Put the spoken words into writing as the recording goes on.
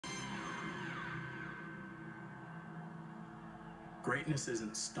Greatness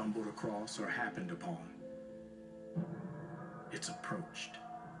isn't stumbled across or happened upon. It's approached,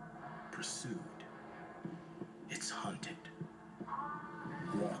 pursued. It's hunted.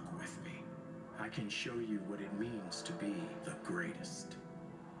 Walk with me. I can show you what it means to be the greatest.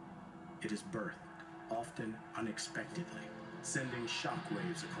 It is birthed, often unexpectedly, sending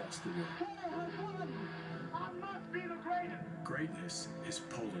shockwaves across the world. I must be the greatest. Greatness is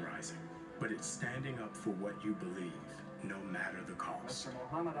polarizing, but it's standing up for what you believe, no matter the cost. Mr.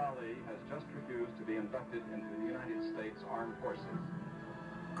 Muhammad Ali has just refused to be inducted into the United States Armed Forces.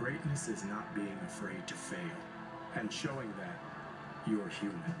 Greatness is not being afraid to fail and showing that you're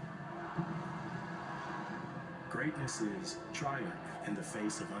human. Greatness is triumph in the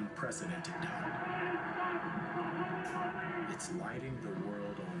face of unprecedented doubt. It's lighting the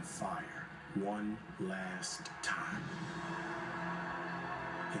world on fire one last time.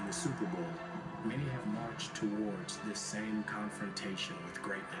 In the Super Bowl, many have marched towards this same confrontation with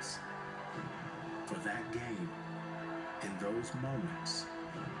greatness. For that game, in those moments,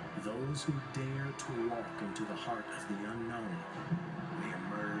 those who dare to walk into the heart of the unknown may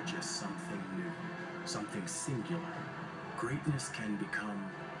emerge as something new, something singular. Greatness can become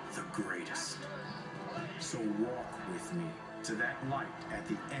the greatest. So walk with me to that light at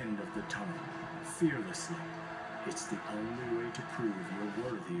the end of the tunnel, fearlessly. It's the only way to prove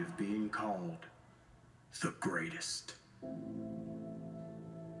you're worthy of being called the greatest.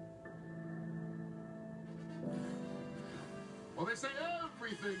 Well, they say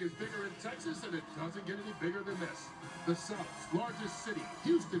everything is bigger in Texas, and it doesn't get any bigger than this. The South's largest city,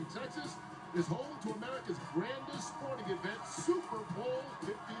 Houston, Texas, is home to America's grandest sporting event, Super Bowl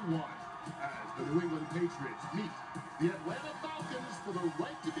 51, as the New England Patriots meet the Atlanta Falcons for the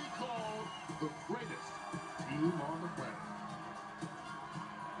right to be called the greatest team on the planet.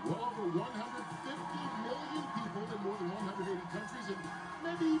 Well over 150 million people in more than 180 countries, and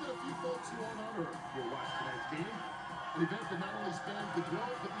maybe even a few folks who aren't on Earth will watch tonight's game. An event that not only spans the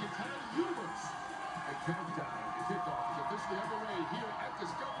globe, but the entire universe. A countdown to kickoff is officially underway here at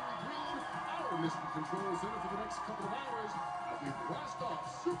Discovery Green, our Mission Control Center, for the next couple of hours as we blast off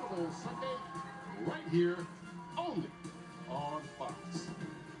Super Bowl Sunday right here, only on Fox.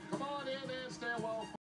 Come on in and stay a while.